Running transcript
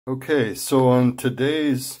Okay, so on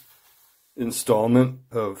today's installment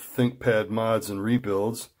of ThinkPad mods and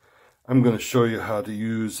rebuilds, I'm going to show you how to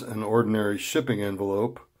use an ordinary shipping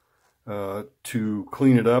envelope to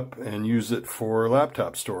clean it up and use it for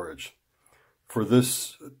laptop storage. For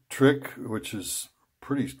this trick, which is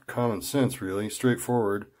pretty common sense really,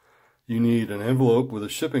 straightforward, you need an envelope with a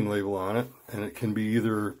shipping label on it, and it can be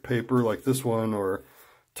either paper like this one or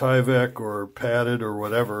Tyvek or padded or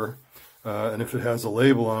whatever. And if it has a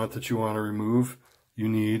label on it that you want to remove, you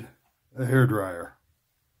need a hairdryer.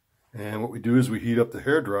 And what we do is we heat up the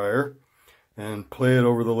hairdryer and play it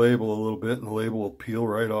over the label a little bit, and the label will peel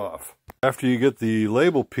right off. After you get the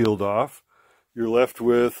label peeled off, you're left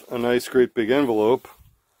with a nice great big envelope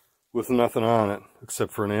with nothing on it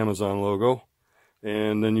except for an Amazon logo.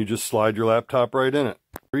 And then you just slide your laptop right in it.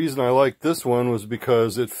 The reason I like this one was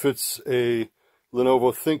because it fits a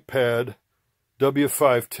Lenovo ThinkPad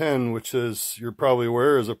W510, which, as you're probably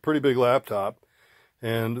aware, is a pretty big laptop,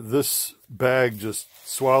 and this bag just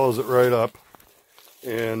swallows it right up.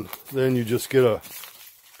 And then you just get a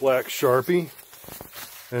black Sharpie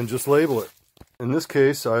and just label it. In this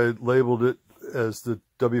case, I labeled it as the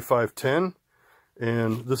W510,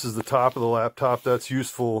 and this is the top of the laptop. That's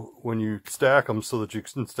useful when you stack them, so that you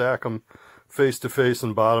can stack them face to face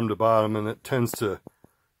and bottom to bottom, and it tends to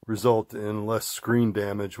result in less screen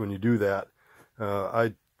damage when you do that.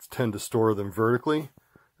 I tend to store them vertically,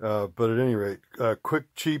 but at any rate, a quick,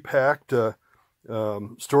 cheap hack to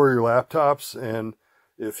store your laptops. And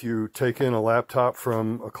if you take in a laptop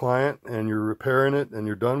from a client and you're repairing it and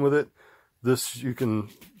you're done with it, you can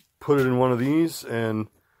put it in one of these and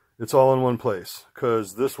it's all in one place,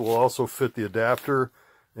 because this will also fit the adapter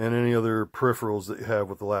and any other peripherals that you have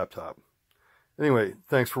with the laptop. Anyway,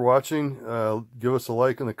 thanks for watching. Give us a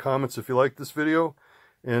like in the comments if you like this video.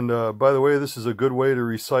 And by the way, this is a good way to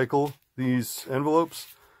recycle these envelopes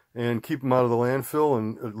and keep them out of the landfill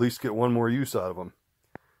and at least get one more use out of them.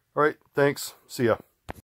 All right, thanks. See ya.